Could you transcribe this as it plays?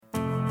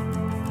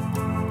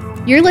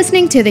You're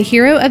listening to The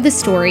Hero of the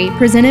Story,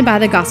 presented by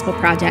the Gospel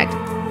Project.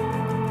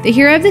 The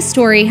Hero of the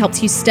Story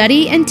helps you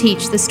study and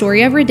teach the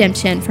story of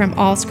redemption from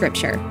all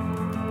Scripture.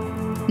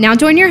 Now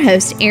join your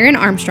hosts, Aaron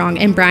Armstrong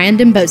and Brian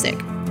Dembowczyk.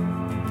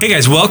 Hey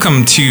guys,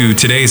 welcome to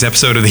today's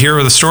episode of The Hero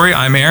of the Story.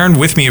 I'm Aaron.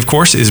 With me, of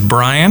course, is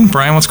Brian.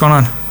 Brian, what's going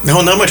on?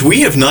 No, not much.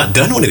 We have not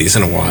done one of these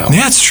in a while.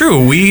 Yeah, it's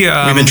true. We've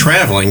been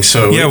traveling,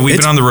 so we've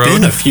been on the road. It's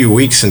been a few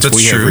weeks since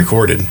we have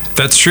recorded.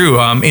 That's true.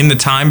 In the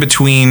time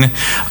between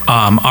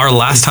our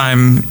last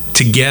time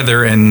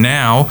together and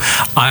now,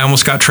 I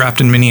almost got trapped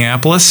in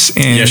Minneapolis.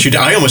 And yes, you did.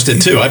 I almost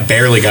did too. I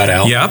barely got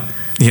out.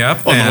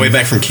 Yep. On my way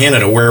back from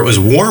Canada, where it was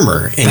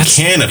warmer in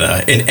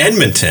Canada, in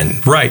Edmonton.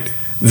 Right.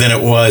 Than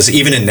it was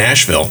even in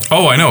Nashville.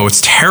 Oh, I know.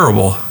 It's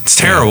terrible. It's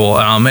terrible.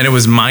 Yeah. And it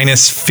was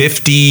minus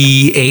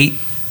 58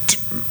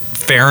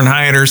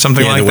 Fahrenheit or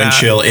something like that. The wind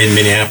chill in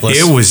Minneapolis.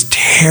 It was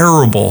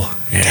terrible.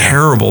 Yeah.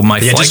 Terrible.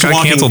 My flight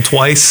got canceled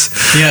twice.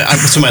 Yeah,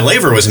 so my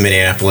layover was in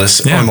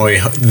Minneapolis on my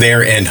way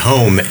there and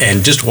home,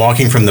 and just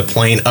walking from the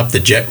plane up the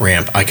jet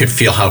ramp, I could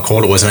feel how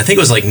cold it was. And I think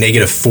it was like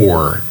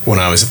 -4 when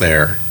I was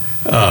there.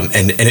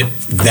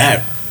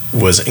 That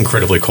was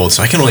incredibly cold,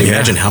 so I can only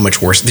imagine how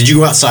much worse. Did you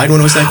go outside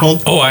when it was that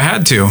cold? Oh, I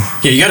had to.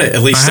 Yeah, you got to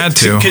at least. I had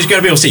to, because you got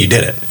to be able to say you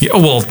did it. Yeah,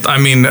 well, I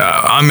mean,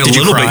 I'm a did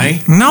little you cry?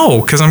 bit.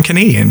 No, because I'm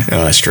Canadian.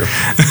 Oh, that's true.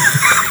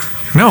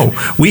 No,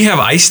 we have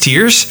ice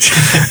tears.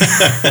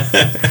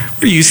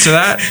 We're used to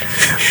that.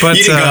 But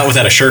you didn't go out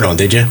without a shirt on,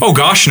 did you? Oh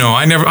gosh, no.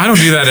 I don't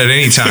do that at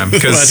any time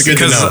because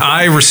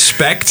I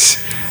respect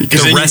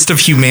the rest of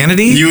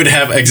humanity. You'd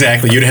have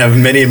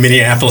many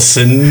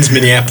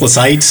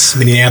Minneapolisites,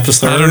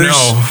 Minneapolis. I don't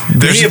know.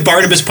 Many of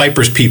Barnabas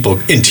Piper's people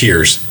in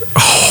tears.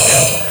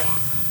 Oh,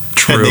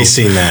 true. Had they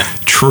seen that?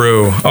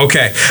 True.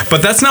 Okay,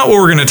 but that's not what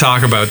we're going to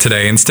talk about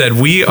today. Instead,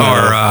 we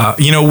are.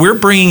 We're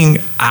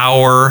bringing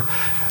our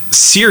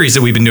series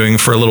that we've been doing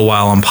for a little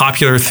while on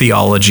popular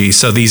theology.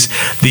 So these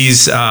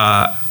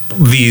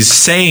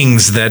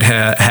sayings that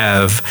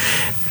have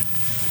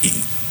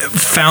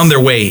found their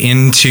way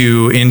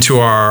into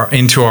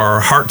our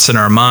hearts and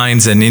our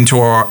minds and into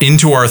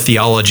our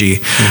theology,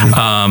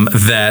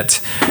 that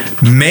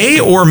may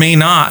or may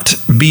not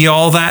be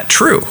all that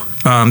true.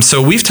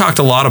 So we've talked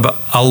a lot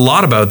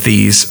about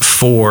these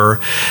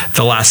for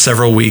the last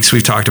several weeks.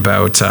 We've talked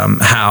about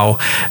how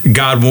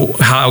God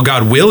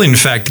will in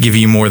fact give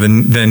you more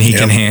than you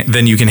can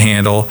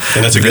handle,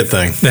 and that's a good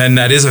thing. And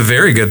that is a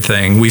very good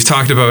thing. We've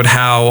talked about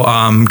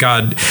how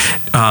God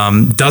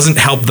doesn't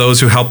help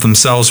those who help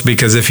themselves,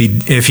 because if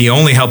he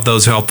only helped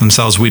those who help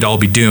themselves, we'd all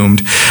be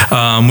doomed.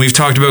 We've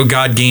talked about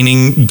God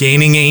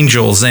gaining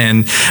angels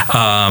and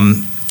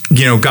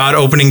God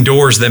opening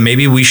doors that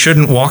maybe we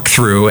shouldn't walk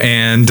through,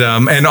 and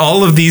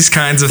all of these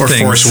kinds of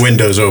things. Or force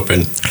windows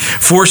open.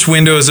 Force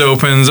windows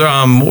opens.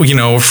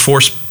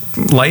 Force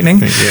lightning.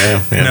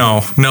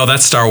 Yeah. No,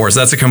 that's Star Wars.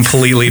 That's a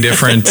completely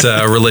different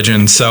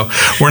religion. So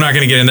we're not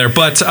going to get in there.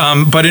 But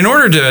in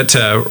order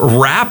to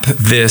wrap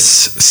this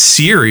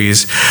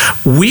series,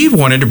 we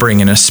wanted to bring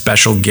in a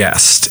special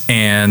guest,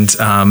 and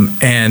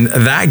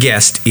that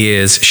guest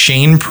is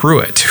Shane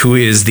Pruitt, who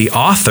is the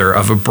author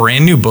of a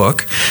brand new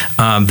book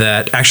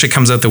that actually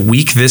comes out the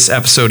week this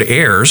episode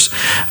airs,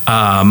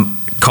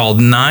 called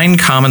 9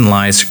 Common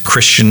Lies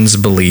Christians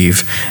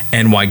Believe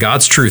and Why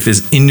God's Truth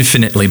is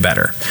Infinitely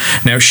Better.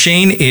 Now,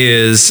 Shane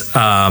is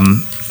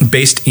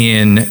based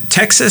in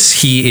Texas.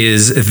 He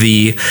is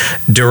the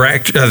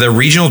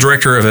regional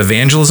director of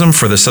evangelism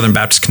for the Southern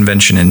Baptist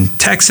Convention in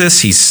Texas.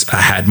 He's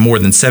had more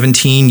than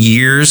 17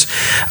 years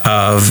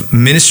of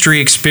ministry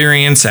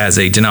experience as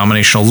a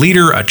denominational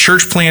leader, a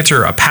church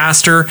planter, a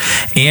pastor,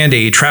 and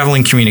a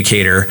traveling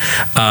communicator.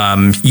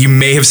 You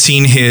may have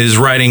seen his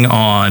writing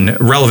on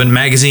Relevant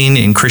Magazine,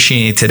 in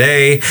Christianity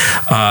Today,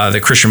 the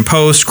Christian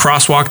Post,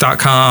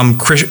 Crosswalk.com,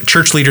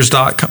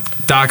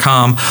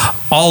 churchleaders.com,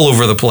 all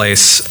over the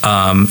place.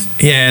 And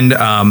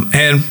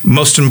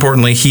most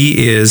importantly,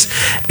 he is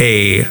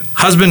a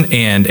husband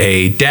and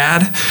a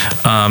dad.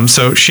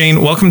 So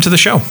Shane, welcome to the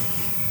show.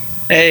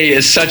 Hey,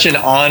 it's such an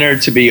honor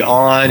to be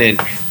on. And,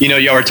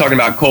 y'all were talking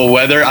about cold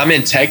weather. I'm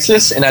in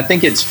Texas, and I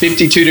think it's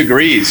 52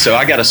 degrees. So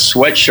I got a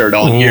sweatshirt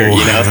on here,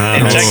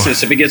 In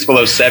Texas, if it gets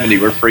below 70,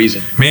 we're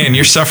freezing. Man,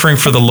 you're suffering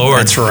for the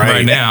Lord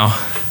right now.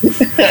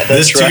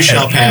 This too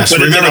shall pass.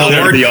 Remember,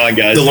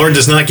 the Lord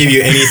does not give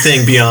you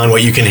anything beyond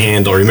what you can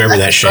handle. Remember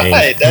that, Shane.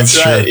 That's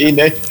right. You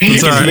can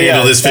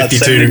handle this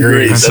 52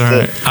 degrees. That's all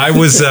right. I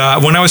was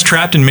when I was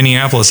trapped in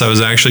Minneapolis, I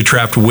was actually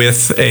trapped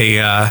with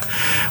a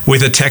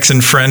Texan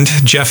friend,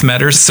 Jeff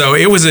Metters. So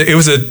it was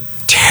a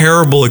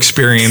terrible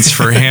experience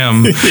for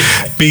him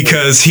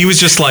because he was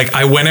just like,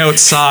 I went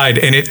outside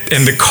and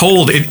the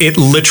cold, it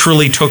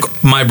literally took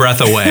my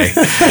breath away.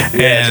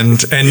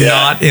 and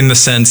not in the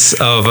sense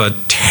of a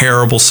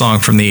terrible song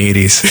from the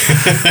 80s.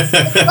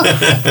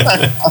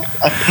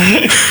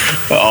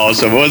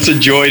 Awesome. Well, it's a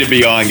joy to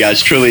be on,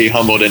 guys. Truly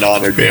humbled and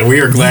honored. Yeah,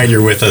 we are glad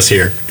you're with us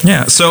here.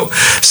 Yeah. So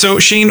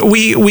Shane,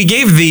 we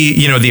gave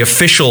the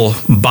official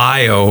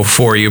bio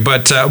for you,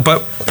 but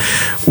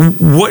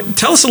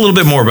Tell us a little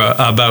bit more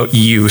about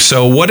you.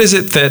 So what is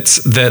it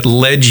that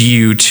led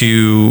you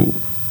to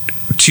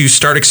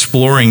start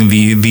exploring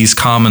these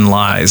common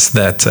lies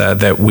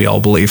that we all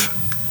believe?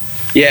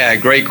 Yeah,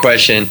 great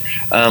question.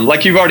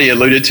 Like you've already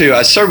alluded to,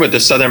 I serve with the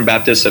Southern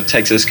Baptist of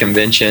Texas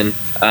Convention,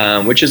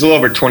 which is a little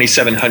over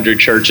 2,700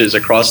 churches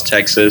across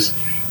Texas.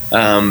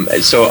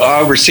 So I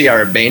oversee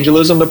our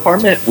evangelism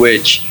department,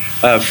 which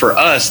for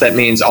us, that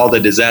means all the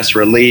disaster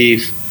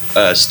relief,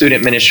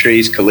 student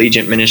ministries,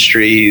 collegiate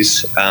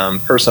ministries,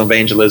 personal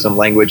evangelism,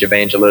 language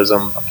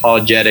evangelism,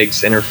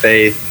 apologetics,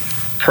 interfaith,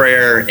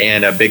 prayer,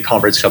 and a big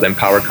conference called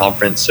Empower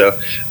Conference. So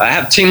I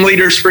have team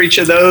leaders for each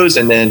of those,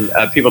 and then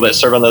people that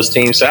serve on those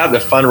teams. So I have the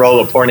fun role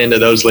of pouring into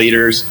those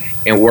leaders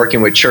and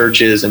working with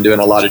churches and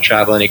doing a lot of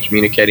traveling and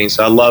communicating.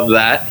 So I love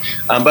that.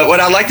 But what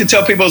I like to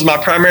tell people is my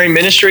primary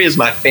ministry is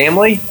my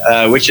family,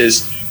 which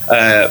is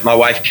my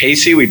wife,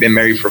 Casey. We've been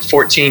married for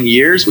 14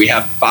 years. We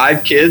have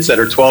 5 kids that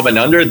are 12 and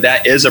under.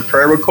 That is a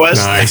prayer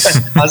request.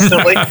 Nice.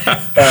 Constantly.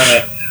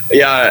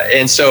 Yeah,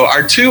 and so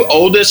our 2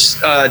 oldest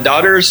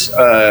daughters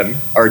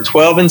are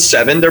 12 and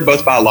 7. They're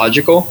both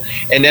biological.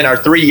 And then our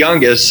 3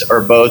 youngest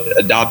are both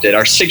adopted.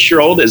 Our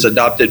 6-year-old is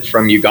adopted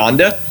from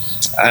Uganda.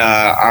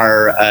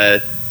 Our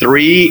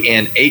 3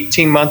 and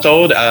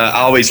 18-month-old, I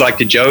always like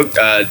to joke,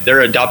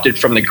 they're adopted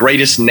from the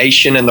greatest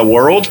nation in the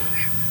world,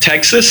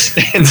 Texas.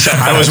 And so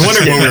I was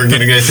wondering when we were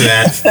going to go to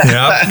that.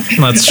 Yeah,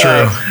 that's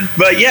true.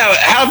 But yeah,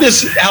 how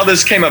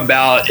this came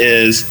about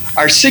is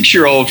our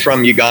 6-year-old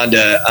from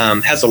Uganda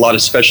has a lot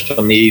of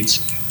special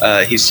needs.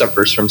 He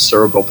suffers from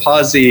cerebral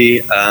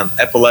palsy,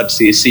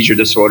 epilepsy, a seizure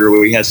disorder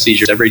where he has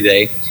seizures every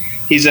day.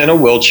 He's in a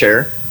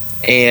wheelchair,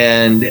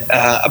 and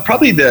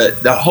probably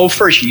the whole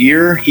first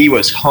year he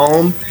was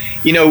home.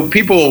 You know,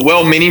 people,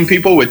 well-meaning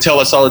people would tell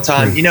us all the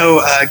time,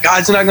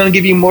 God's not going to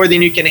give you more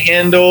than you can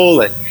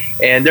handle,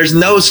 and there's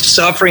no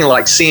suffering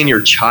like seeing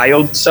your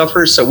child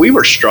suffer. So we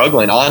were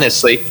struggling,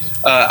 honestly.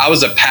 I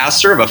was a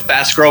pastor of a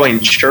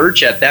fast-growing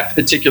church at that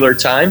particular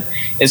time.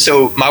 And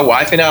so my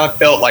wife and I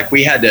felt like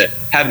we had to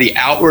have the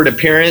outward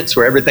appearance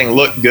where everything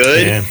looked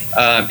good.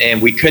 Yeah. And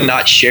we could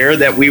not share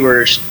that we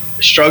were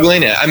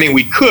struggling. I mean,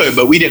 we could,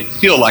 but we didn't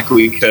feel like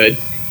we could.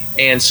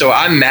 And so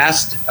I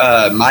masked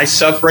my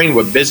suffering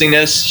with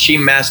busyness. She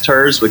masked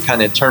hers with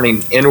kind of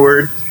turning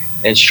inward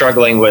and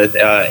struggling with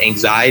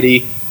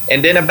anxiety.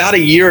 And then about a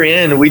year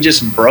in, we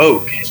just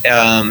broke,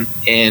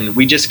 and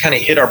we just kind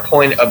of hit our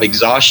point of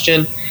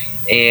exhaustion.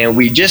 And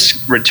we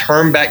just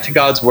returned back to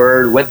God's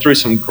Word, went through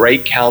some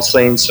great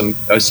counseling, some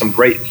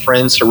great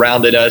friends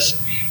surrounded us.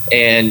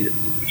 And,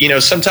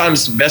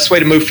 sometimes the best way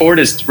to move forward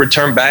is to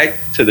return back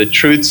to the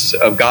truths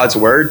of God's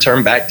Word,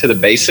 turn back to the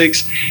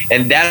basics.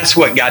 And that's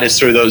what got us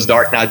through those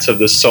dark nights of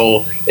the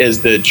soul,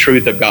 is the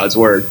truth of God's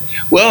Word.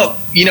 Well,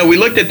 we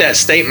looked at that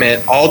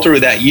statement all through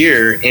that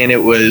year, and it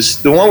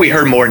was the one we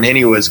heard more than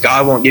any was,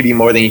 God won't give you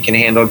more than you can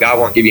handle. God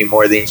won't give you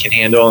more than you can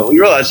handle. And we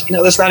realized,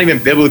 that's not even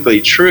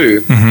biblically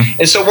true. Mm-hmm.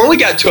 And so when we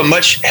got to a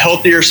much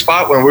healthier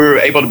spot where we were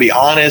able to be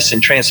honest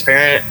and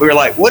transparent, we were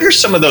like, what are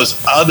some of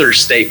those other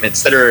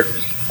statements that are,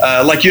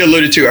 like you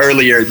alluded to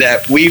earlier,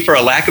 that we, for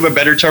a lack of a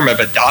better term, have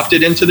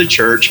adopted into the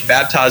church,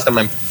 baptized them,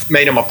 and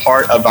made them a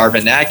part of our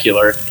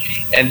vernacular.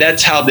 And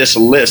that's how this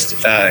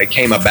list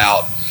came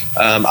about.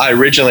 I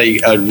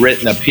originally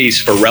written a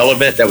piece for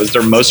Relevant that was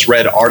their most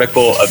read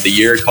article of the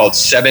year called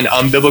 7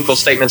 Unbiblical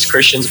Statements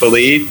Christians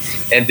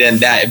Believe. And then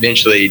that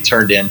eventually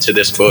turned into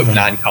this book,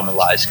 9 Common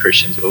Lies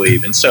Christians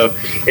Believe. And so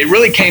it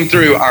really came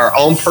through our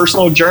own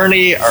personal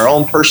journey, our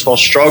own personal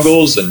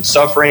struggles and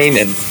suffering,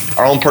 and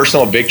our own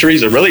personal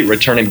victories of really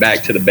returning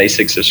back to the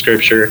basics of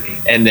Scripture.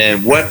 And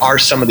then what are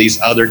some of these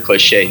other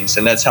cliches?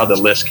 And that's how the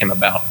list came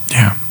about.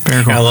 Yeah.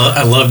 Very cool.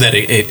 I love that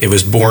it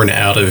was born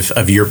out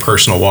of your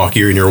personal walk,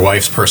 you and your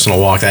wife's personal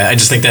walk. I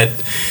just think that,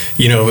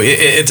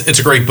 it's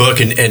a great book,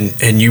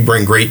 and you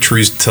bring great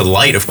truths to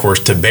light, of course,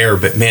 to bear.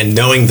 But man,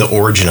 knowing the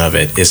origin of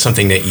it is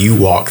something that you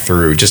walk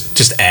through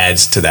just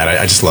adds to that.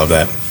 I just love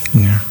that.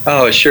 Yeah.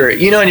 Oh, sure.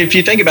 And if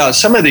you think about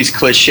some of these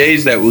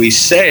cliches that we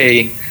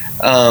say,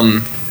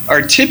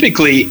 are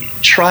typically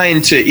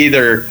trying to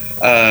either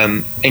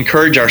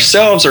encourage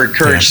ourselves or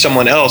encourage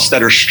someone else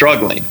that are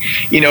struggling.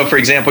 For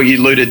example, you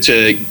alluded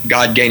to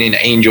God gaining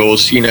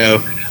angels.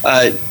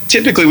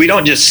 Typically we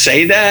don't just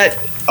say that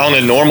on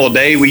a normal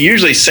day. We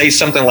usually say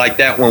something like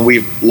that when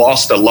we've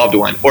lost a loved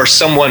one or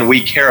someone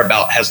we care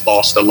about has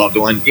lost a loved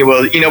one.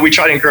 We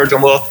try to encourage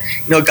them. Well,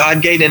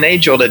 God gave an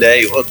angel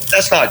today. Well,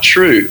 that's not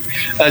true.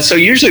 So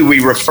usually we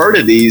refer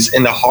to these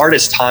in the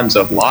hardest times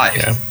of life.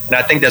 Yeah. And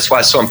I think that's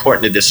why it's so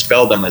important to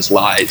dispel them as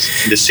lies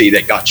and to see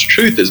that God's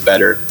truth is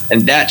better.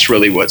 And that's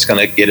really what's going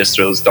to get us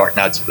through those dark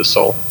nights of the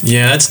soul.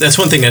 Yeah, that's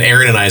one thing that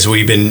Aaron and I, as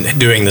we've been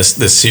doing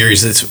this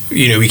series, it's,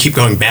 we keep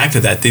going back to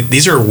that.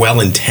 These are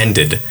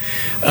well-intended.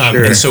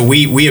 Sure. And so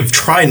we have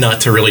tried not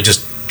to really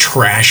just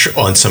trash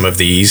on some of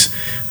these.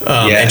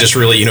 and just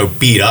really,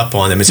 beat up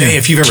on them and say, hey,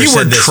 if you've ever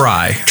said this,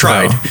 tried.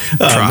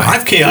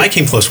 I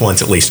came close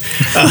once at least.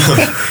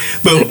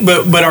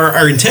 But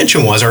our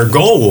intention was, our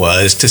goal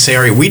was to say,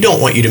 all right, we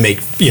don't want you to make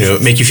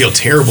you feel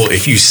terrible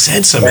if you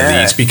said some of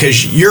these,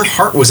 because your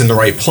heart was in the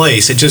right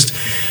place. It just,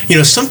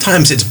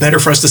 sometimes it's better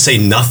for us to say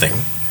nothing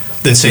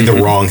than say the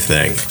wrong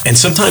thing. And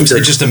sometimes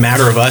it's just a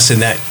matter of us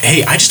in that,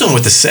 hey, I just don't know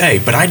what to say,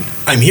 but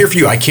I'm here for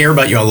you. I care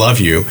about you. I love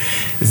you.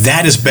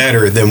 That is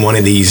better than one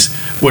of these,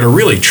 what are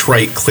really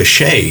trite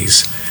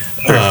cliches.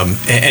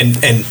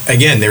 And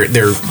again,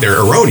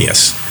 they're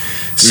erroneous.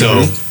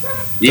 So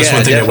that's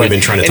one thing that we've been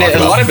trying to talk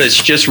about. A lot of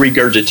it's just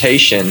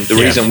regurgitation. The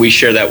reason we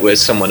share that with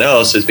someone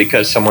else is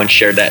because someone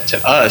shared that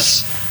to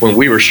us when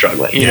we were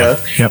struggling, you know?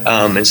 Yep.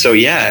 And so,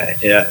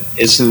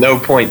 it's no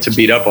point to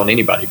beat up on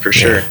anybody for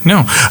sure.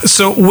 No.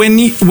 So when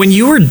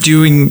you were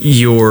doing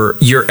your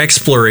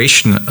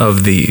exploration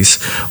of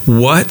these,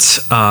 what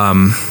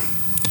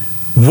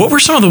were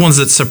some of the ones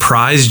that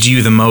surprised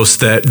you the most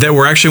that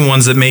were actually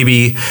ones that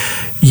maybe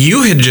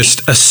you had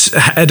just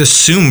had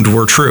assumed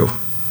were true?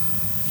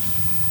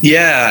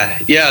 Yeah,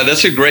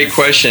 that's a great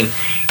question.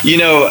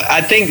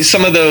 I think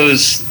some of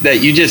those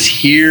that you just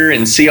hear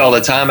and see all the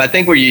time, I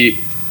think where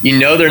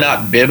they're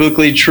not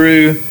biblically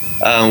true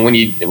when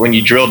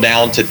you drill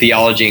down to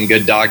theology and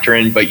good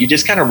doctrine, but you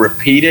just kind of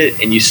repeat it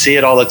and you see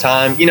it all the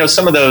time.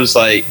 Some of those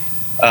like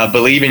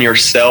believe in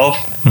yourself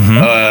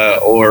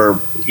or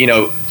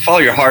follow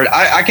your heart.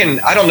 I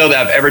don't know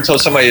that I've ever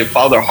told somebody to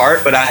follow their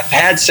heart, but I've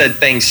had said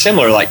things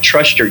similar like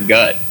trust your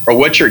gut or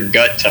what's your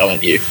gut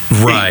telling you.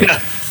 Right.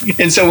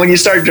 And so when you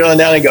start drilling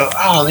down and go,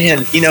 oh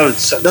man,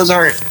 so those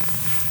aren't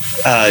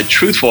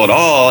truthful at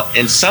all.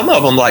 And some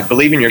of them, like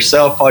believe in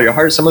yourself, follow your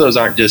heart, some of those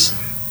aren't just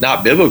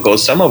not biblical.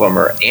 Some of them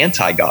are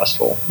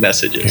anti-gospel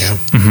messages.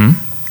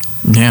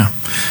 Yeah.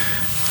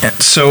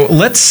 So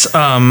let's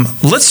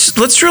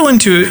drill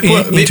into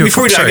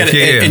before we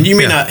do, and you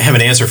may not have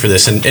an answer for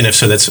this, and if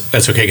so,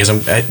 that's okay, because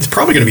it's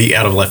probably going to be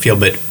out of left field.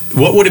 But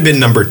what would have been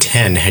number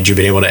 10 had you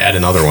been able to add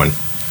another one?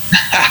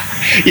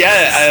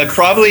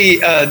 Probably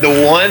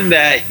the one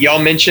that y'all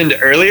mentioned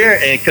earlier,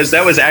 because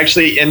that was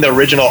actually in the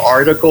original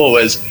article,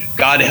 was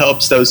God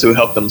helps those who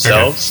help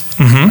themselves.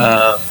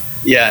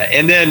 Okay.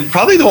 And then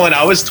probably the one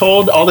I was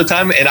told all the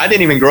time, and I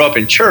didn't even grow up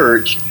in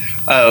church,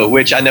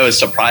 which I know is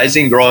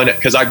surprising growing up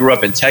because I grew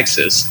up in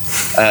Texas.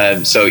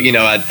 So,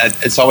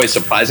 it's always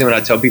surprising when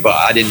I tell people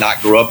I did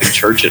not grow up in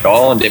church at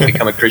all and didn't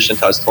become a Christian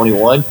until I was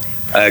 21.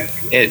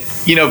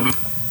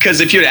 Because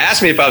if you had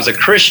asked me if I was a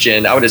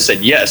Christian, I would have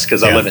said yes,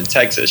 because I live in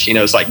Texas.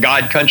 It's like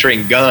God, country,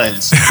 and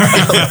guns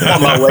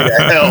on my way to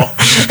hell.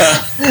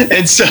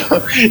 And so,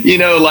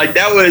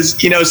 that was,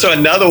 so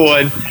another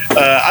one,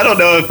 I don't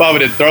know if I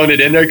would have thrown it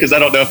in there because I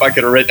don't know if I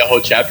could have written a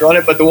whole chapter on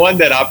it. But the one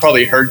that I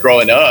probably heard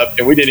growing up,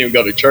 and we didn't even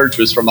go to church,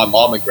 was from my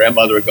mom and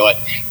grandmother going,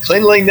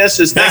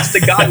 cleanliness is next to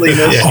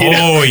godliness.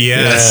 Oh,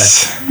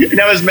 yes. And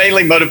that was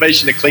mainly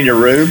motivation to clean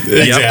your room.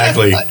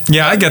 Exactly.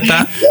 Yeah, I get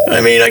that. I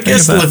mean, I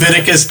guess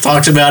Leviticus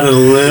talks about it a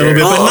little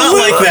bit, but not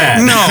like that.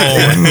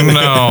 No.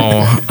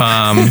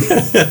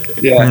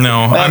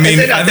 No. I mean,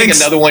 I think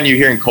another one you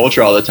hear in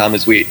culture all the time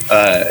is we,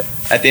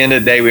 at the end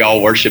of the day, we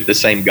all worship the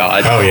same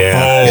God. Oh, yeah.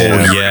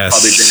 Oh, yes.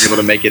 Probably been able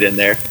to make it in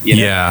there.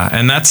 Yeah,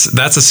 and that's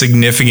a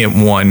significant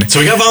one. So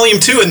we got volume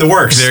 2 in the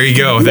works. There you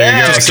go.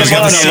 So we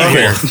got the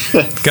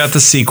sequel. Got the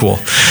sequel.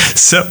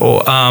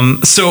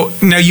 So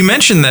now you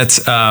mentioned that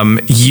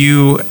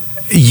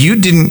you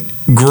didn't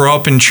grow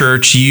up in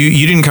church.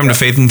 You didn't come to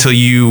faith until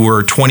you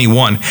were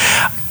 21.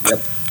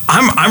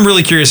 I'm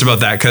really curious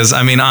about that because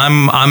I mean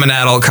I'm an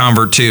adult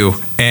convert too,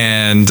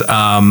 and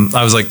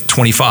I was like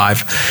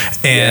 25,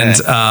 and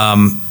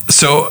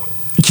so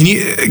can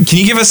you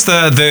give us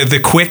the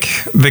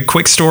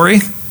quick story?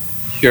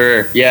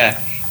 Sure.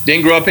 Yeah.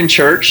 Didn't grow up in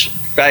church. In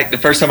fact, the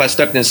first time I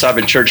stepped inside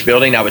a church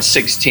building, I was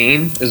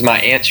 16. It was my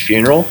aunt's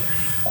funeral.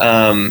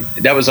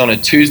 That was on a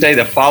Tuesday.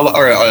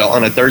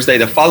 On a Thursday.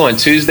 The following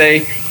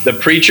Tuesday, the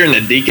preacher and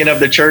the deacon of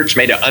the church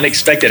made an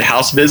unexpected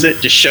house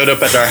visit. Just showed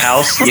up at our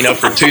house,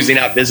 for Tuesday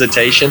night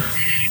visitation.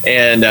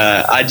 And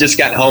I just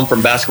got home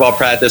from basketball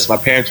practice. My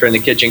parents were in the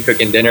kitchen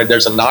cooking dinner.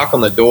 There's a knock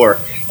on the door.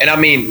 And I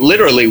mean,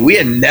 literally, we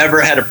had never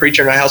had a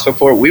preacher in our house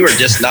before. We were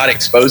just not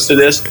exposed to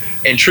this.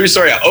 And true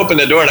story, I opened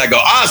the door and I go,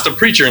 it's the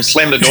preacher, and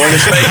slammed the door in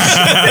his face.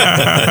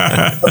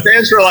 My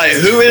parents were like,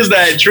 who is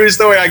that? True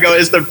story, I go,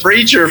 it's the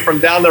preacher from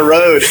down the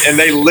road. And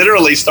they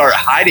literally start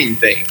hiding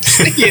things.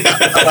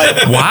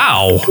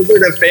 Wow. Those are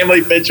the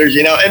family pictures,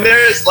 and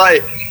there's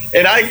like,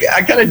 and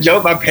I kind of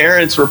joke, my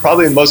parents were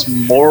probably the most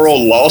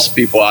moral lost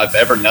people I've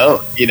ever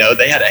known.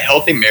 They had a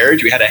healthy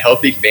marriage. We had a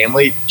healthy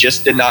family,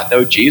 just did not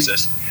know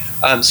Jesus.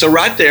 So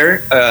right there,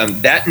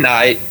 that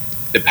night,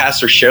 the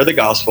pastor shared the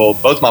gospel.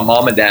 Both my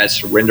mom and dad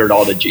surrendered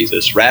all to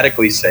Jesus,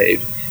 radically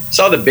saved.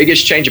 Saw the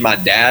biggest change in my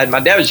dad. My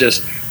dad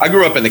was I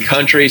grew up in the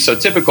country, so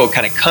typical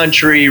kind of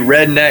country,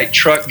 redneck,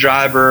 truck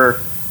driver,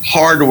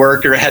 hard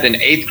worker, had an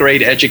 8th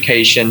grade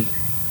education.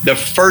 The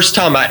first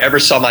time I ever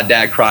saw my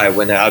dad cry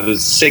when I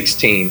was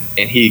 16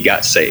 and he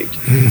got saved.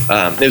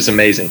 It was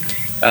amazing.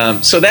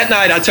 So that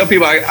night, I tell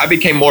people I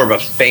became more of a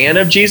fan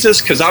of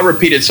Jesus because I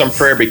repeated some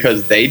prayer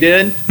because they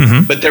did,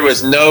 but there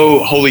was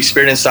no Holy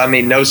Spirit inside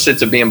me, no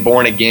sense of being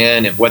born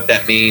again and what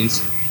that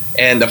means.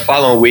 And the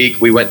following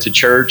week, we went to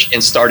church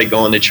and started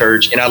going to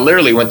church. And I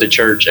literally went to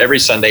church every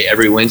Sunday,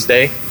 every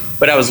Wednesday.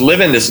 But I was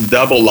living this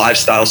double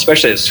lifestyle,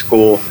 especially at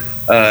school.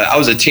 I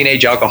was a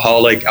teenage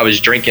alcoholic. I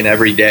was drinking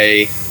every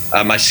day.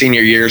 My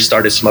senior year,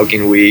 started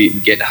smoking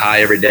weed, getting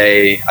high every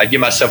day. I'd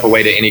give myself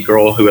away to any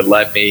girl who would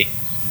let me.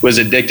 Was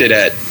addicted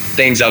at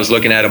things I was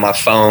looking at on my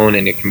phone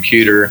and a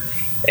computer,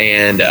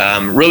 and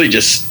really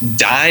just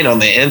dying on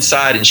the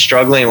inside and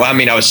struggling. Well, I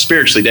mean, I was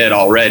spiritually dead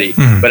already,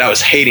 but I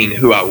was hating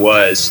who I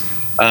was.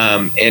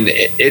 And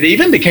it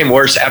even became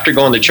worse after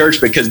going to church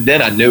because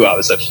then I knew I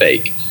was a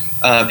fake.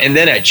 And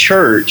then at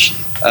church,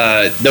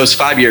 those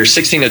 5 years,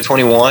 16 to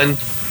 21,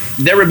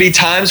 there would be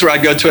times where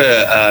I'd go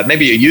to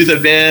maybe a youth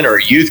event or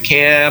a youth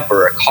camp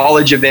or a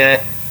college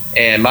event.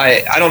 And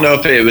I don't know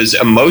if it was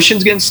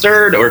emotions getting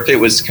stirred or if it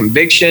was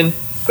conviction,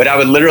 but I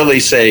would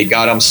literally say,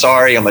 God, I'm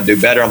sorry. I'm going to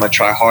do better. I'm going to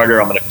try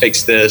harder. I'm going to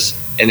fix this,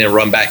 and then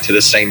run back to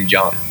the same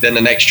junk. Then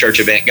the next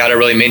church event, God, I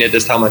really mean it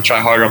this time. I'm going to try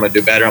harder. I'm going to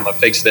do better. I'm going to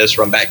fix this,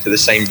 run back to the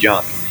same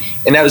junk.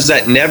 And that was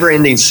that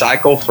never-ending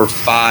cycle for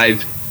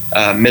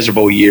 5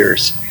 miserable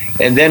years.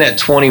 And then at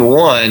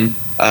 21,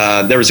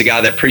 there was a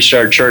guy that preached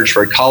at our church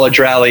for a college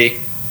rally.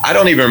 I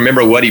don't even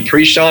remember what he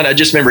preached on. I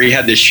just remember he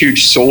had this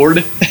huge sword.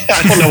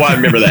 I don't know why I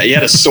remember that. He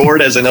had a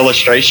sword as an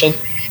illustration.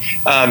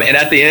 And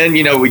at the end,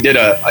 we did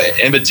an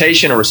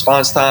invitation, a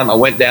response time. I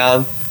went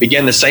down,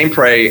 began the same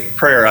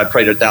prayer I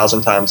prayed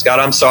 1,000 times. God,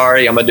 I'm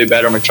sorry. I'm going to do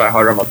better. I'm going to try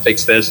harder. I'm going to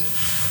fix this.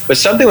 But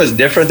something was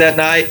different that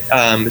night.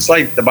 It's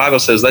like the Bible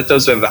says, let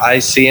those who have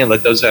eyes see and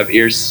let those who have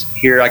ears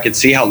hear. I could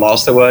see how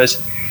lost I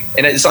was.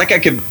 And it's like I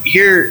could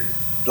hear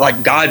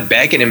like God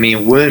beckoning me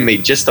and wooing me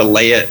just to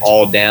lay it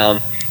all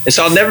down. And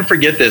so I'll never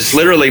forget this.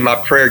 Literally, my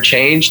prayer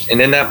changed.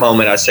 And in that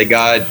moment, I said,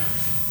 God,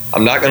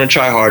 I'm not going to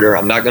try harder.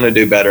 I'm not going to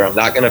do better. I'm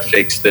not going to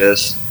fix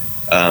this.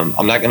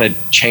 I'm not going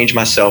to change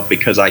myself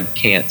because I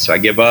can't. So I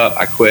give up.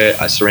 I quit.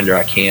 I surrender.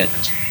 I can't.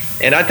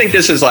 And I think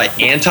this is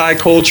like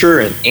anti-culture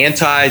and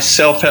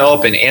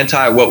anti-self-help and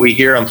anti-what we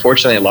hear,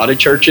 unfortunately, in a lot of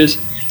churches.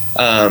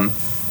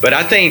 But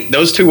I think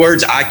those 2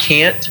 words, I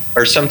can't,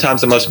 are sometimes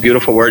the most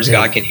beautiful words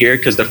God can hear,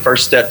 because the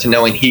first step to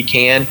knowing He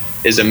can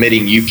is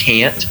admitting you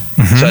can't.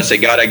 So I say,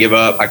 God, I give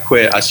up, I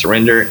quit, I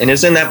surrender. And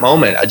it's in that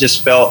moment, I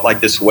just felt like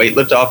this weight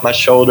lift off my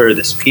shoulder,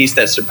 this peace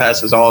that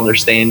surpasses all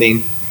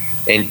understanding.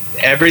 And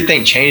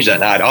everything changed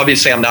that night.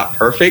 Obviously, I'm not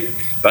perfect,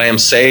 but I am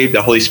saved.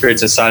 The Holy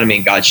Spirit's inside of me,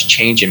 and God's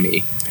changing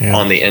me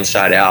on the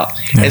inside out.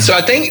 And so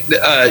I think,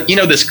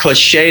 this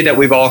cliche that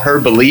we've all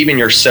heard, believe in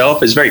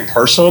yourself, is very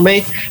personal to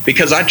me,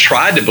 because I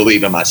tried to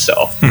believe in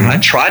myself. I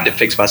tried to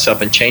fix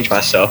myself and change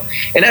myself.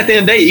 And at the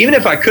end of the day, even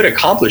if I could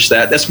accomplish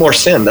that, that's more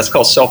sin. That's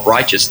called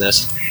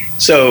self-righteousness.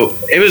 So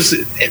it was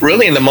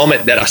really in the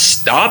moment that I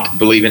stopped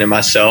believing in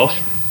myself.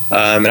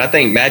 And I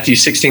think Matthew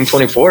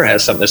 16:24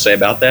 has something to say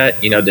about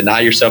that. Deny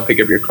yourself, pick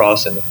up your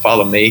cross, and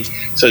follow me.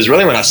 So it's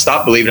really when I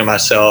stopped believing in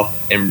myself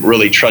and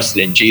really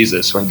trusted in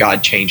Jesus when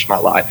God changed my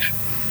life.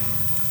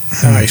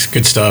 Nice,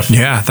 good stuff.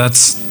 Yeah,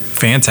 that's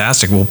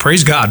fantastic. Well,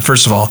 praise God,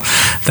 first of all.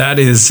 That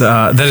is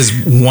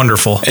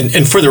wonderful.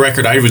 And for the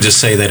record, I would just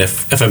say that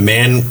if a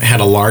man had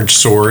a large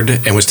sword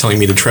and was telling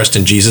me to trust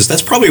in Jesus,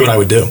 that's probably what I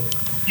would do.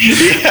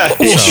 Yeah,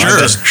 well,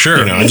 so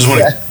sure. I just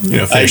want to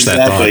finish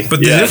that thought. But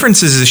the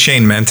difference is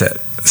Shane meant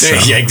it. So.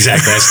 Yeah,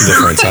 exactly. That's the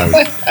difference.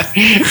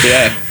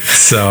 Yeah.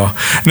 So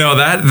no,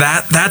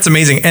 that's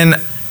amazing. And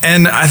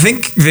I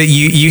think that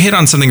you hit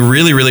on something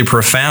really, really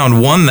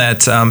profound. One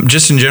that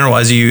just in general,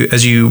 as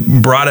you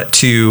brought it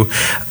to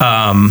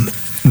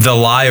the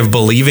lie of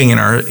believing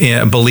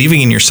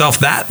in yourself.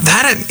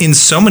 That in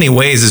so many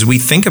ways, as we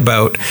think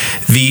about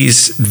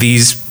these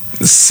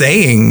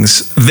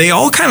sayings, they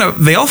all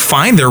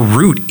find their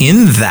root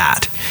in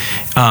that.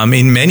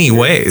 In many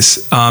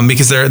ways,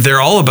 because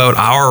they're all about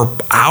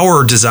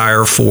our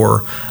desire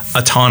for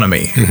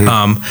autonomy,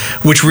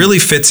 which really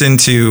fits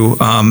into,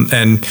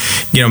 and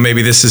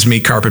maybe this is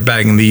me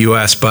carpetbagging the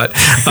U.S., but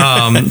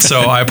so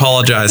I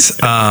apologize.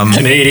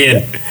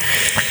 Canadian.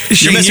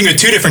 You're messing with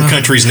 2 different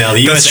countries now, the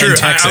U.S. and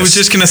Texas. I was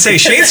just going to say,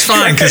 Shane's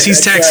fine because he's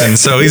Texan,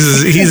 so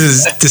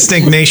he's a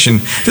distinct nation.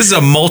 This is a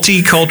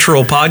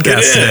multicultural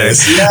podcast today.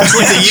 It's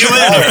like the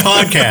UN of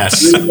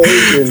podcasts.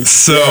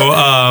 So,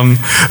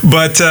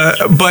 but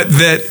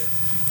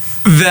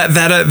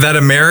that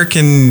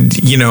American,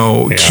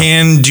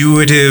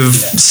 can-do-itive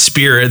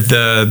spirit,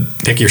 the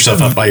pick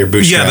yourself up by your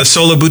bootstraps. Yeah, the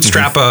solo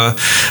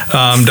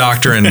bootstrappa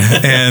doctrine,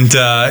 and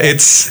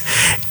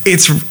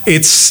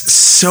it's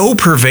so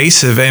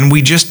pervasive, and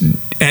we just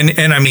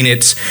and I mean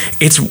it's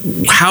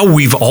how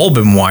we've all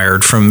been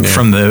wired from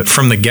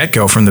the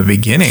get-go, from the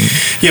beginning.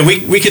 Yeah,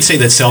 we could say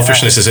that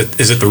selfishness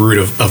is at the root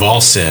of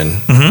all sin.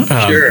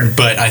 Sure.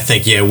 But I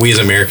think we as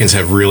Americans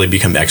have really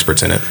become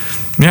experts in it.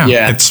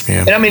 Yeah.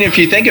 And I mean, if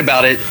you think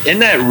about it, isn't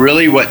that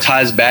really what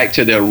ties back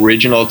to the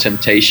original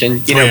temptation?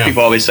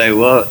 People always say,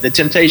 well, the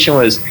temptation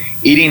was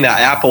eating the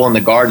apple in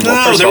the garden.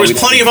 No, there was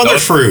plenty of other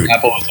fruit.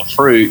 Apple was a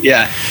fruit,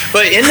 yeah.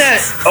 But isn't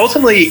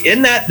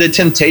that the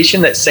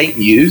temptation that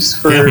Satan used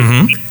for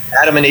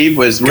Adam and Eve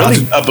was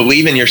really a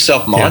believe in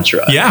yourself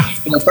mantra. Yeah.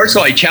 First of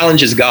all, he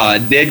challenges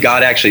God. Did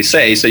God actually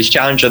say? So he's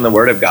challenging the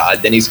word of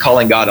God. Then he's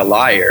calling God a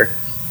liar.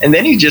 And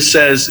then he just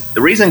says,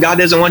 the reason God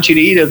doesn't want you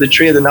to eat of the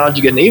tree of the knowledge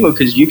of good and evil,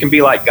 because you can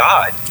be like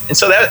God. And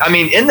so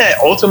isn't that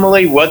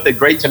ultimately what the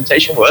great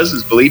temptation was,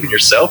 is believe in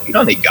yourself? You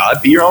don't need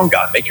God. Be your own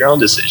God. Make your own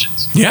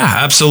decisions. Yeah,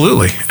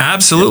 absolutely.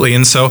 Absolutely.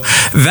 And so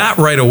that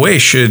right away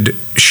should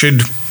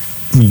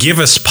give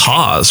us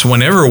pause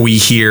whenever we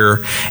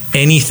hear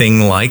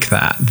anything like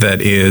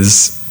that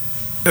is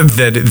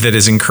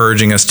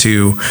encouraging us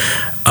to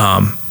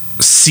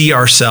see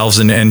ourselves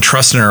and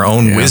trust in our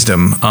own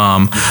wisdom.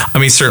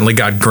 Certainly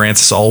God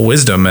grants us all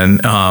wisdom,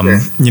 and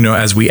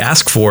as we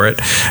ask for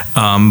it,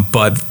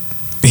 but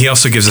he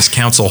also gives us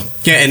counsel.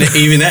 Yeah, and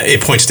even that,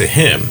 it points to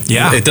him.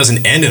 Yeah. It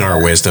doesn't end in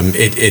our wisdom.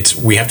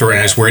 We have to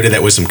recognize, where did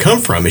that wisdom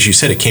come from? As you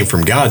said, it came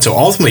from God. So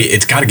ultimately,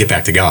 it's got to get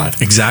back to God.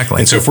 Exactly.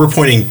 And so if we're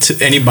pointing to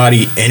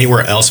anybody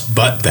anywhere else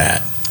but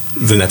that,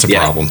 then that's a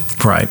problem.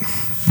 Right.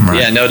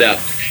 Yeah, no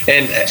doubt.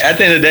 And at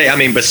the end of the day,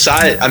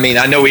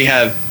 I know we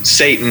have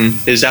Satan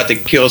is out to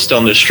kill, steal,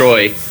 and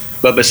destroy.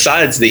 But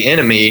besides the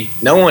enemy,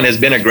 no one has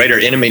been a greater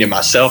enemy to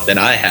myself than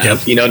I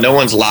have. Yep. No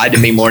one's lied to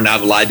me more than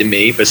I've lied to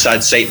me.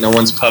 Besides Satan, no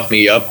one's puffed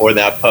me up more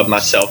than I've puffed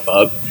myself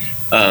up.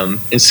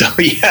 And so,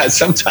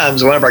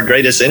 sometimes one of our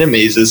greatest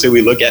enemies is who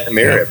we look at in the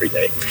mirror every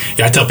day.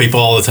 Yeah, I tell people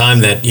all the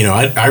time that,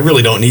 I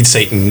really don't need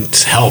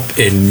Satan's help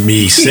in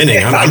me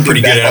sinning. I'm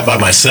pretty good at it by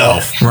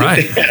myself.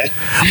 Right.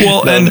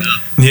 Well, and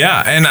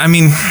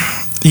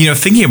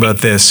thinking about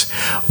this,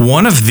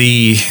 one of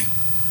the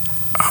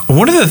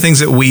things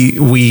that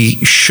we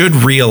should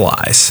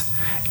realize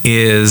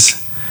is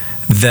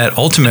that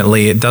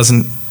ultimately it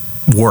doesn't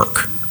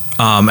work,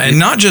 and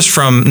not just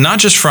from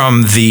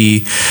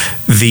the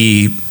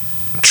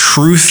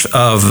truth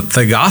of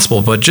the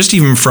gospel, but just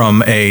even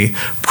from a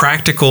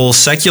practical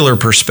secular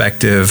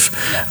perspective.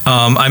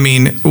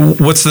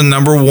 What's the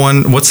number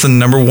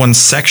one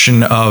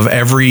section of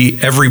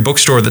every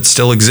bookstore that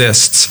still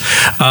exists?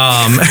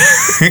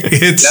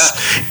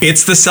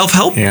 It's the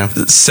self-help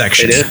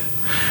section. It is.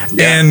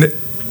 Yeah.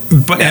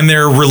 And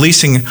they're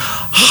releasing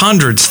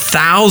hundreds,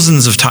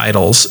 thousands of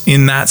titles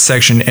in that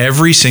section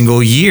every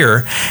single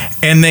year,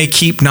 and they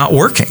keep not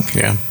working.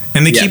 Yeah.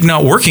 And they keep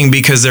not working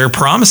because they're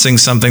promising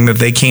something that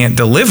they can't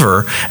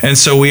deliver. And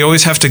so we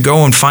always have to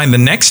go and find the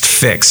next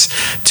fix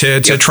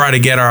to try to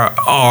get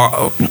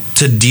our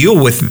to deal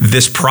with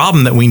this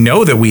problem that we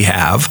know that we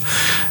have.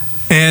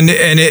 And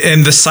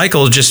the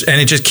cycle just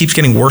keeps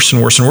getting worse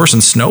and worse and worse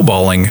and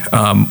snowballing,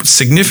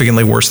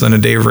 significantly worse than a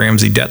Dave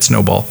Ramsey debt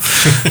snowball.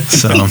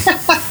 So,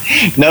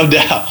 no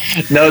doubt.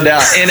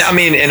 And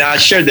I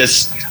shared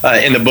this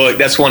in the book.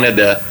 That's one of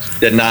the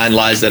 9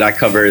 lies that I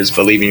cover, is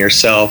believe in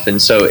yourself.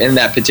 And so in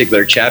that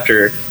particular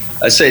chapter,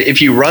 I say if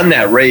you run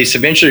that race,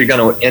 eventually you're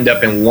going to end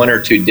up in one or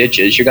two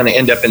ditches. You're going to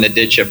end up in the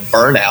ditch of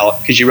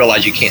burnout because you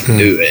realize you can't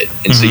do it,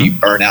 and so you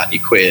burn out and you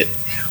quit.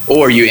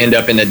 Or you end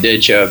up in a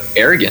ditch of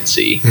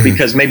arrogancy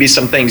because maybe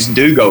some things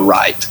do go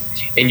right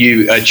and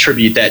you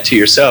attribute that to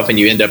yourself, and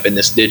you end up in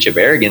this ditch of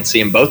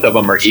arrogancy, and both of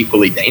them are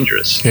equally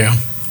dangerous. Yeah,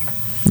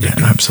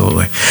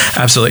 absolutely.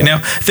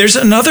 Now, there's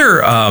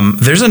another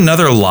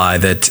lie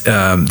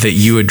that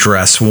you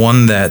address,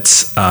 one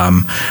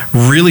that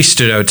really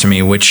stood out to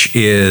me, which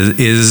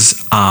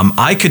is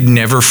I could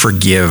never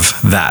forgive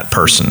that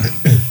person.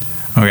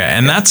 Okay,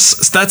 and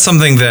that's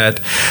something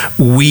that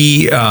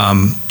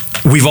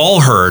we've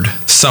all heard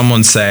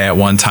someone say at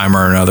one time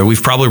or another.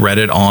 We've probably read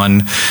it on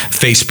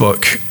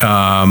Facebook.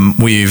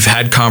 We've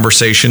had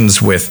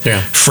conversations with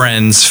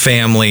friends,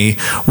 family.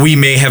 We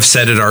may have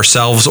said it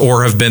ourselves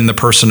or have been the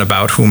person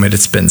about whom it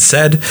has been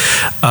said.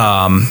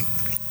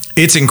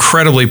 It's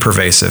incredibly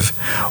pervasive.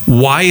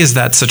 Why is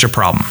that such a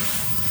problem?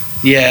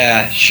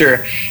 Yeah,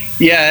 sure.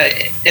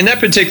 Yeah, in that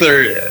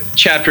particular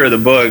chapter of the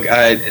book,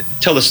 I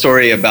tell the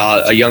story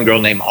about a young girl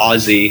named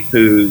Ozzy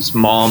whose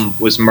mom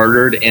was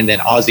murdered, and then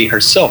Ozzy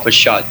herself was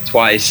shot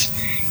twice.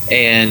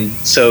 And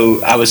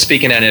so I was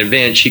speaking at an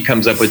event. She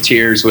comes up with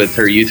tears with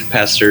her youth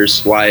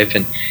pastor's wife,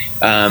 and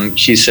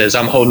she says,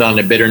 "I'm holding on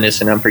to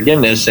bitterness and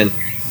unforgiveness." And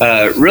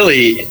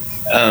really,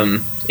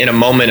 in a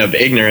moment of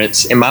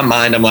ignorance, in my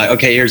mind, I'm like,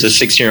 okay, here's a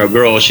 16-year-old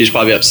girl. She's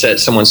probably upset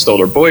someone stole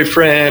her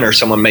boyfriend or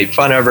someone made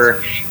fun of her.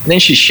 And then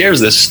she shares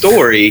this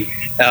story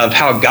of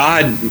how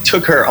God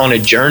took her on a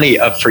journey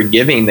of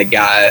forgiving the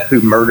guy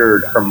who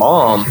murdered her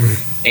mom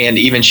and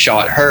even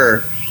shot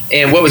her.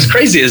 And what was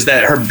crazy is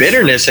that her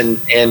bitterness and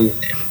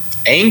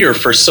anger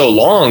for so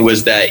long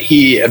was that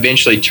he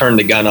eventually turned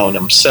the gun on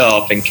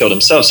himself and killed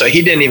himself. So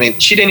she didn't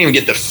even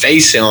get to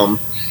face him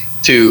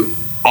to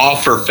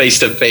offer face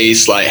to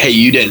face, like, hey,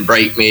 you didn't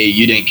break me,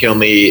 you didn't kill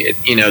me,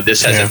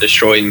 this hasn't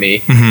destroyed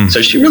me.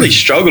 So she really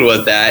struggled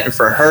with that. And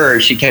for her,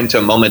 she came to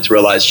a moment to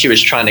realize she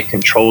was trying to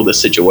control the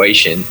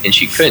situation and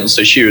she couldn't.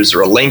 So she was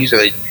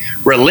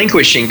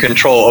relinquishing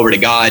control over to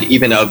God,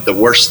 even of the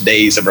worst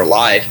days of her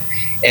life.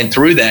 And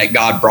through that,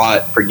 God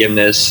brought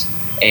forgiveness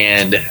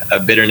and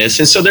bitterness.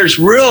 And so there's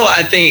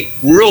I think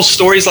real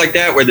stories like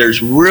that where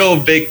there's real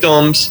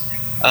victims,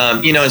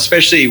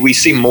 especially we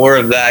see more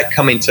of that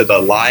coming to the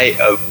light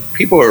of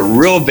people who are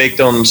real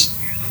victims.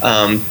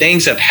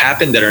 Things have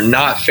happened that are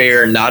not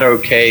fair, not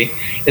okay.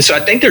 And so I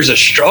think there's a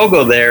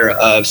struggle there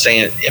of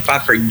saying, if I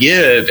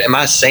forgive, am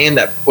I saying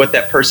that what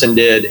that person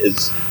did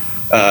is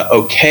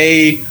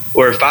okay?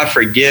 Or if I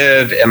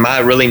forgive, am I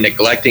really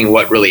neglecting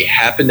what really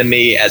happened to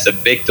me as a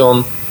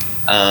victim?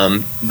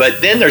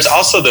 But then there's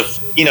also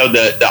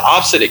the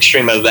opposite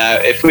extreme of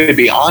that. If we would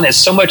be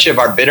honest, so much of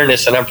our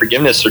bitterness and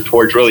unforgiveness are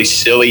towards really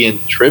silly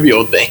and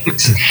trivial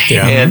things.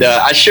 Yeah. And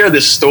I share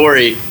this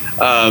story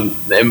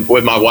and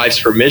with my wife's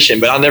permission,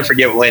 but I'll never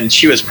forget when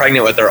she was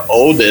pregnant with our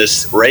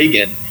oldest,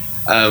 Reagan.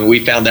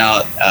 We found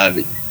out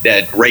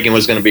that Reagan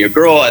was going to be a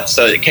girl,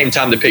 so it came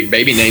time to pick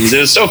baby names. It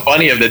was so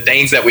funny of the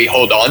things that we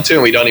hold on to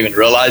and we don't even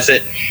realize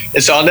it.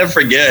 And so I'll never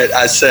forget,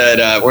 I said,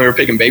 when we were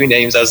picking baby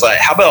names, I was like,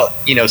 how about,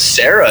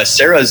 Sarah?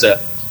 Sarah's a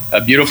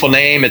beautiful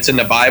name. It's in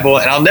the Bible.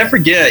 And I'll never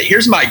forget,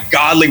 here's my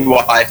godly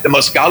wife, the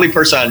most godly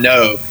person I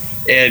know.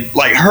 And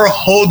like her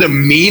whole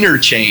demeanor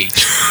changed.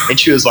 And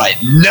she was like,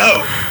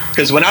 no.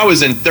 Because when I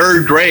was in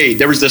third grade,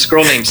 there was this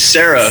girl named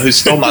Sarah who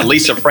stole my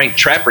Lisa Frank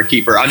Trapper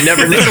Keeper. I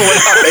never knew when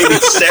I baby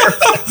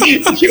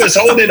Sarah. She was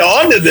holding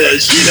on to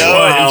this,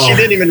 wow. And she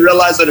didn't even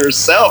realize it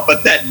herself.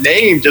 But that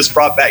name just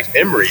brought back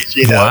memories,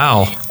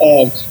 Wow.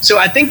 So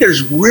I think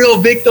there's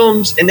real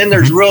victims, and then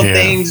there's real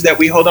things that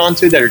we hold on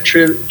to that are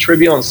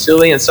trivial and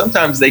silly. And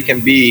sometimes they can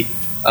be,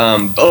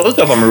 both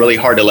of them are really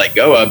hard to let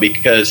go of,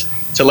 because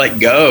to let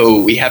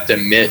go, we have to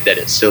admit that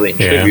it's silly and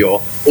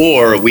trivial,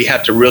 or we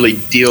have to really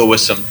deal with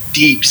some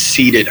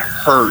deep-seated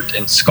hurt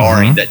and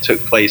scarring that took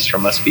place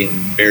from us being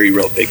very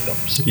real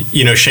victims.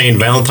 Shane,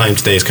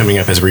 Valentine's Day is coming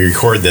up as we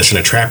record this, and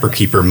a Trapper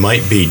Keeper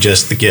might be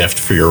just the gift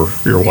for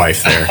your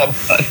wife there.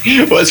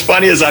 What's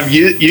funny is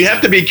you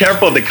have to be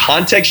careful of the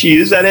context you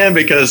use that in,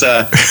 because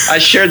I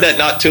shared that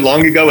not too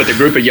long ago with a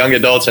group of young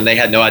adults, and they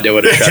had no idea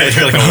what it was.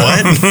 They're like,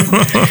 what?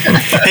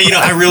 Hey,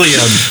 I really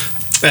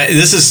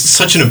this is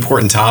such an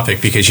important topic,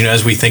 because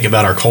as we think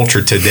about our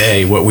culture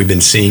today, what we've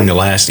been seeing the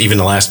last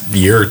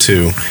year or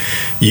two,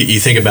 you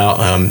think about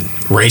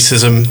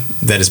racism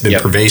that has been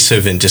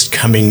pervasive and just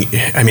coming.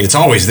 I mean, it's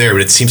always there,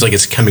 but it seems like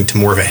it's coming to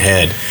more of a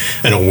head,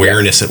 an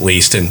awareness at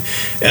least, and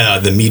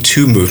the Me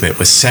Too movement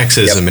with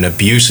sexism and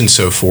abuse and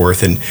so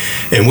forth,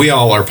 and we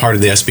all are part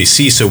of the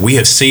SBC, so we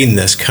have seen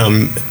this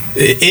come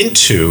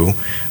into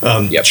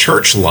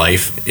church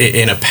life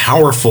in a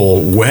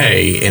powerful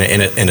way,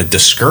 in a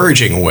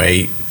discouraging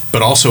way,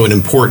 but also an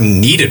important,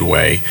 needed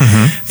way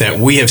that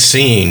we have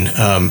seen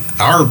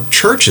our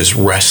churches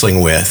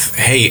wrestling with.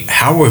 Hey,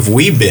 how have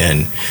we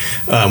been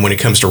when it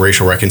comes to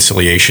racial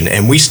reconciliation?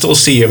 And we still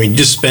see,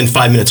 just spend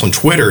 5 minutes on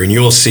Twitter and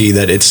you'll see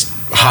that it's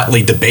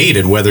hotly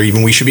debated whether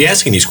even we should be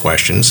asking these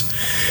questions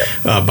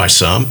by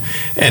some.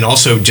 And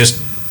also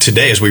just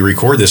today, as we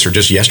record this, or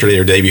just yesterday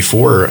or day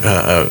before,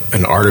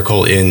 an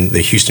article in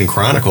the Houston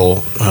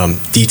Chronicle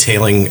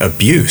detailing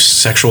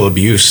sexual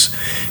abuse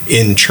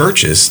in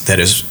churches that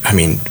is,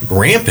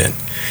 rampant.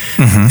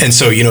 And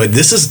so,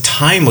 this is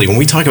timely. When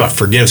we talk about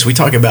forgiveness, we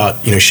talk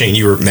about, Shane,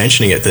 you were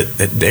mentioning it,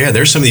 that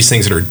there's some of these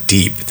things that are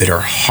deep, that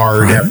are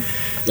hard.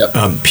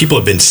 People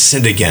have been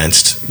sinned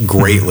against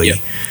greatly.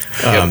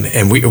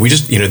 And we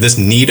just, this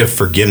need of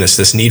forgiveness,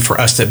 this need for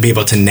us to be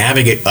able to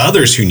navigate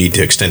others who need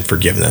to extend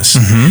forgiveness.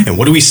 And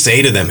what do we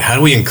say to them? How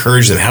do we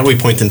encourage them? How do we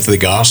point them to the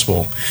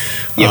gospel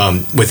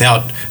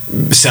without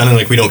sounding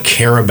like we don't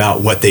care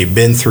about what they've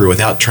been through,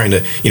 without trying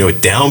to,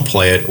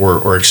 downplay it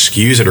or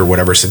excuse it or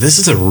whatever. So this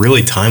is a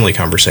really timely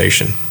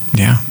conversation.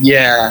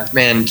 Yeah,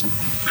 man.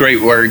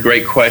 Great word,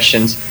 great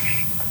questions.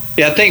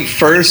 Yeah, I think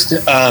first,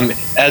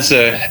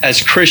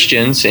 as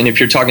Christians, and if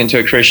you're talking to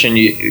a Christian,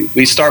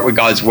 we start with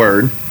God's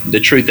word, the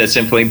truth that's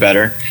infinitely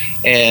better.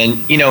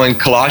 And, in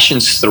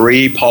Colossians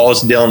 3,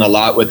 Paul's dealing a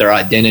lot with our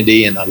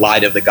identity in the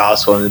light of the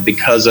gospel. And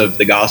because of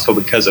the gospel,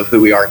 because of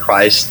who we are in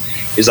Christ,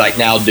 is like,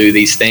 now do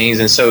these things.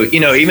 And so,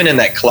 even in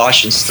that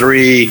Colossians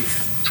 3,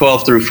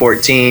 12 through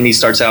 14, he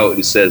starts out,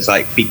 he says,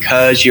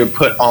 because you're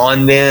put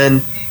on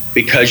then,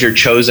 because you're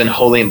chosen,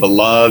 holy, and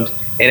beloved.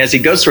 And as he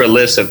goes through a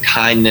list of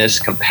kindness,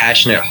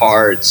 compassionate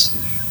hearts,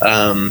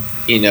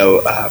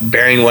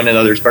 bearing one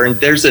another's burden,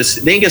 then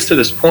he gets to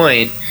this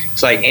point.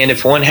 It's like, and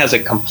if one has a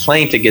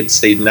complaint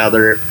against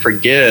another,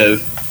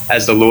 forgive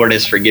as the Lord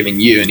has forgiven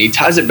you. And he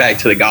ties it back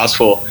to the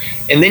gospel.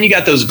 And then you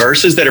got those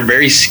verses that are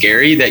very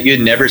scary that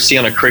you'd never see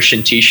on a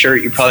Christian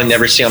t-shirt. You probably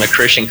never see on a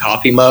Christian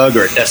coffee mug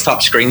or a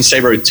desktop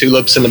screensaver with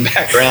tulips in the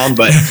background.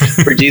 But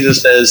where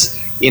Jesus says,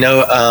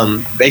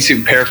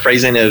 basically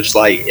paraphrasing, it's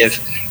like,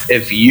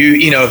 if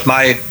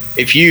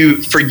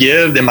you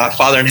forgive, then my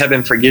Father in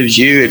heaven forgives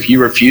you. If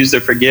you refuse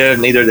to forgive,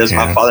 neither does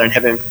my Father in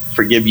heaven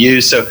forgive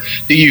you. So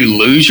do you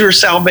lose your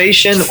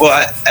salvation?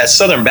 Well, as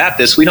Southern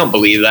Baptists, we don't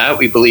believe that.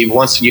 We believe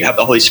once you have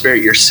the Holy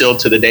Spirit, you're sealed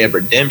to the day of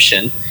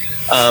redemption.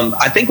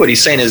 I think what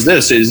he's saying is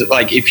this, is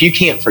like, if you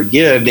can't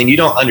forgive, then you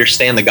don't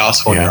understand the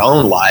gospel in your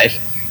own life.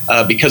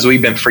 because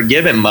we've been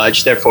forgiven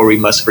much, therefore we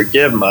must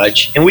forgive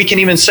much. And we can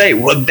even say,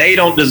 well, they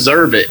don't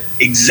deserve it.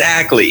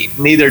 Exactly.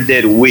 Neither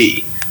did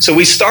we. So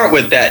we start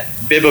with that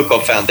biblical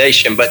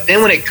foundation. But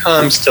then when it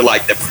comes to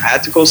like the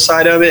practical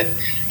side of it,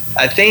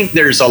 I think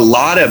there's a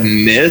lot of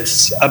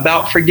myths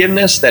about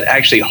forgiveness that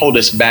actually hold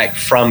us back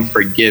from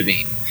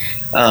forgiving.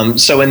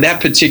 So in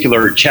that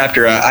particular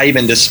chapter, I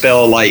even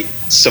dispel like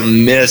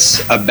some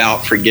myths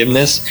about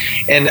forgiveness.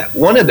 And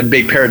one of the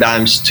big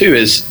paradigms too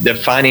is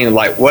defining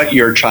like what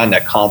you're trying to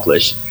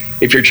accomplish.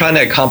 If you're trying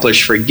to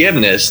accomplish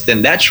forgiveness,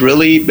 then that's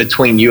really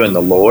between you and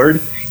the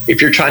Lord. If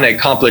you're trying to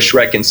accomplish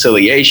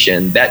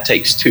reconciliation, that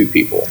takes two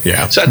people.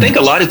 Yeah. So I think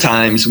a lot of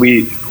times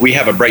we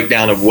have a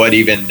breakdown of what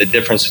even the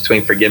difference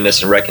between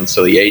forgiveness and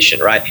reconciliation,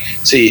 right?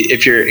 See,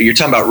 if you're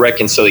talking about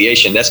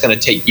reconciliation, that's going to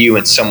take you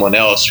and someone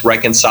else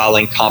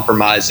reconciling,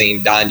 compromising,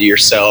 dying to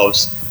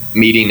yourselves,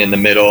 meeting in the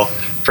middle.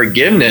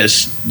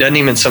 Forgiveness doesn't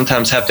even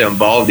sometimes have to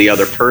involve the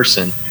other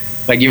person.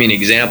 I'll give you an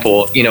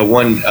example.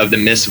 One of the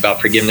myths about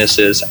forgiveness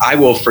is I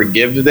will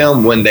forgive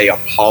them when they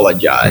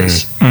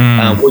apologize.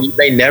 Well, you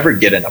may never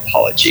get an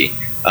apology.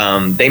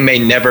 They may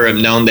never have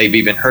known they've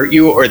even hurt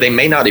you, or they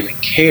may not even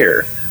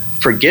care.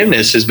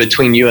 Forgiveness is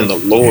between you and the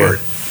Lord,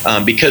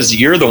 because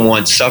you're the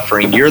one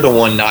suffering. You're the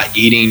one not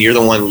eating. You're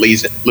the one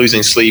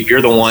losing sleep.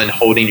 You're the one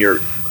holding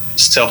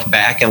yourself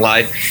back in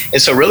life.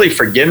 And so really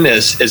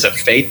forgiveness is a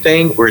faith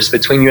thing where it's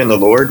between you and the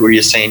Lord, where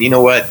you're saying, you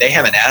know what, they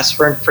haven't asked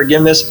for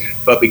forgiveness,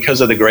 but because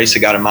of the grace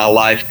of God in my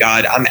life,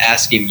 God, I'm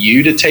asking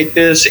you to take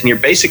this. And you're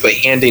basically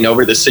handing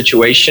over the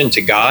situation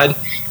to God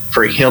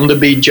for him to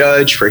be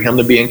judge, for him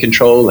to be in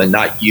control, and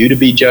not you to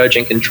be judge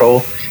and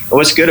control. And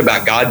what's good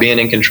about God being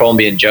in control and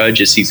being judge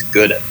is he's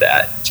good at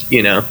that,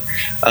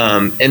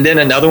 And then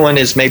another one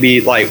is maybe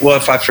like, well,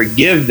 if I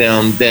forgive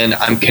them, then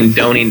I'm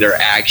condoning their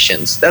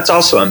actions. That's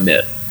also a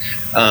myth.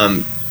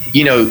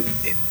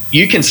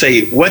 You can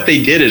say what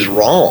they did is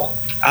wrong.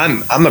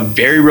 I'm a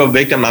very real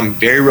victim. I'm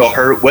very real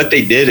hurt. What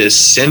they did is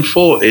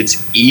sinful.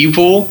 It's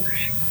evil.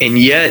 And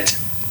yet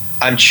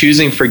I'm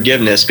choosing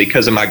forgiveness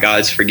because of my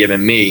God's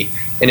forgiven me.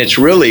 And it's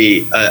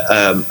really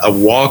a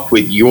walk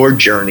with your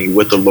journey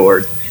with the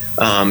Lord.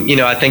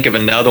 I think of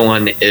another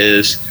one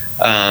is,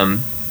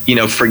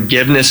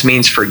 forgiveness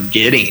means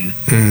forgetting.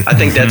 Mm-hmm. I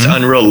think that's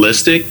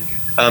unrealistic.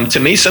 To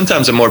me,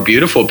 sometimes a more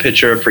beautiful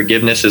picture of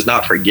forgiveness is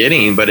not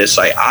forgetting, but it's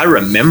like, I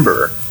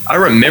remember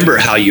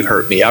how you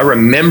hurt me. I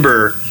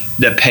remember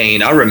the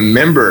pain. I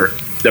remember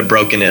the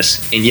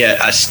brokenness, and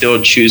yet I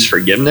still choose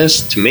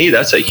forgiveness. To me,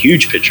 that's a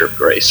huge picture of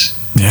grace.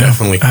 Yeah,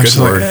 definitely.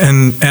 Absolutely. Good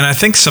word. And I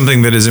think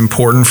something that is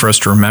important for us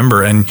to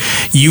remember, and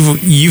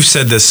you've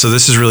said this, so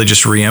this is really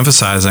just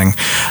re-emphasizing,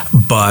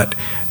 but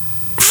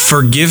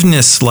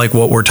forgiveness, like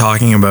what we're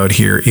talking about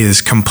here,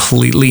 is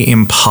completely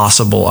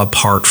impossible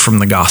apart from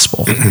the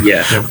gospel.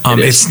 Yeah,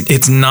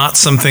 it's not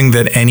something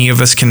that any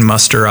of us can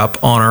muster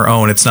up on our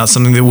own. It's not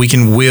something that we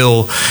can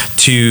will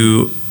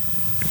to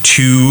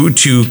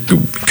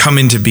come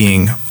into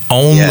being.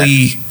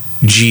 Only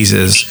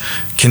Jesus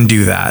can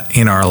do that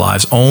in our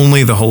lives.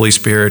 Only the Holy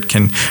Spirit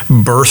can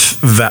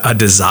birth a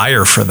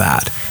desire for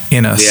that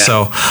in us. Yeah.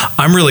 So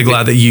I'm really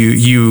glad that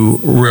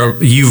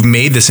you've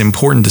made this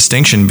important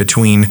distinction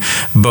between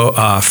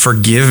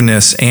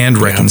forgiveness and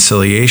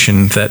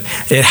reconciliation, that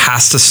it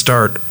has to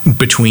start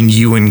between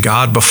you and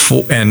God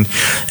before, and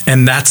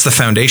that's the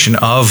foundation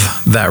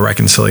of that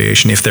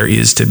reconciliation, if there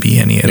is to be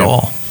any at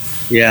all.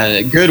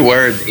 Yeah, good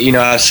word.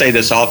 I say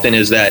this often,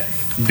 is that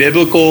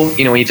biblical,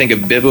 when you think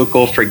of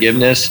biblical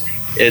forgiveness,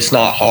 it's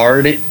not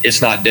hard,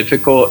 it's not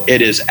difficult,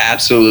 it is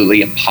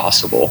absolutely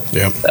impossible.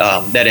 Yep.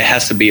 That it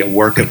has to be a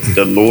work of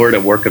the Lord, a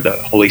work of the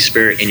Holy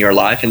Spirit in your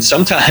life. And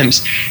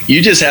sometimes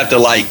you just have to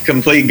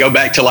go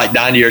back to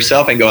dying to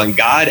yourself and going,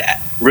 God,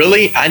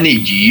 really, I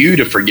need you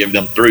to forgive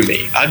them through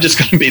me. I'm just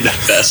going to be the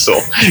vessel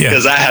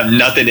because I have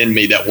nothing in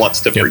me that wants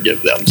to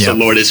forgive them. So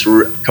Lord, it's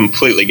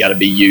completely got to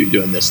be you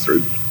doing this through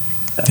me.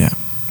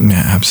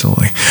 Yeah,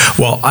 absolutely.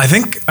 Well, I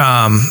think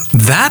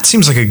that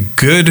seems like a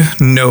good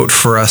note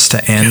for us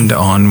to end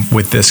on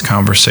with this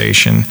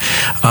conversation.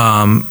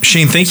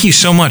 Shane, thank you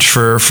so much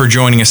for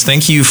joining us.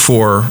 Thank you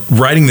for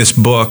writing this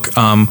book.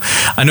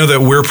 I know that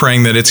we're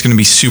praying that it's going to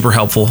be super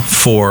helpful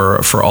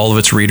for all of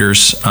its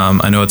readers.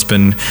 I know it's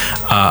been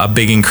a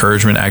big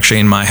encouragement actually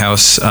in my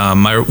house.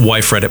 My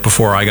wife read it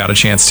before I got a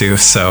chance to,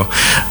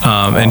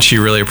 and she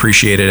really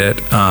appreciated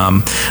it.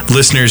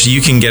 Listeners,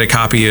 you can get a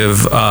copy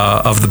of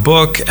the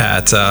book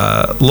at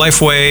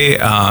Lifeway,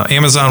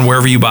 Amazon,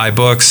 wherever you buy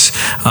books.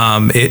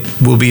 It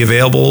will be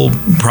available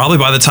probably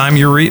by the time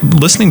you're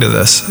listening to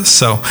this.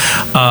 So,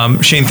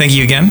 Shane, thank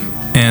you again.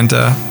 And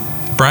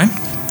Brian,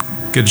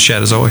 good to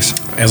chat as always.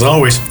 As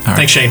always.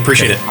 Thanks, Shane.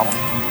 Appreciate it.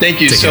 Thank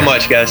you so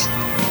much, guys.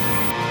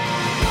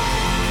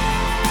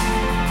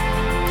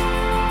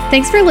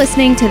 Thanks for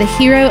listening to The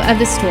Hero of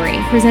the Story,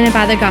 presented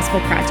by the Gospel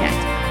Project,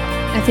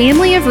 a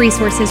family of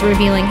resources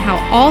revealing how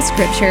all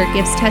Scripture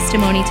gives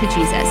testimony to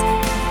Jesus.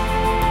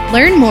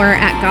 Learn more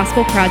at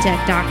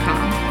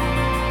gospelproject.com.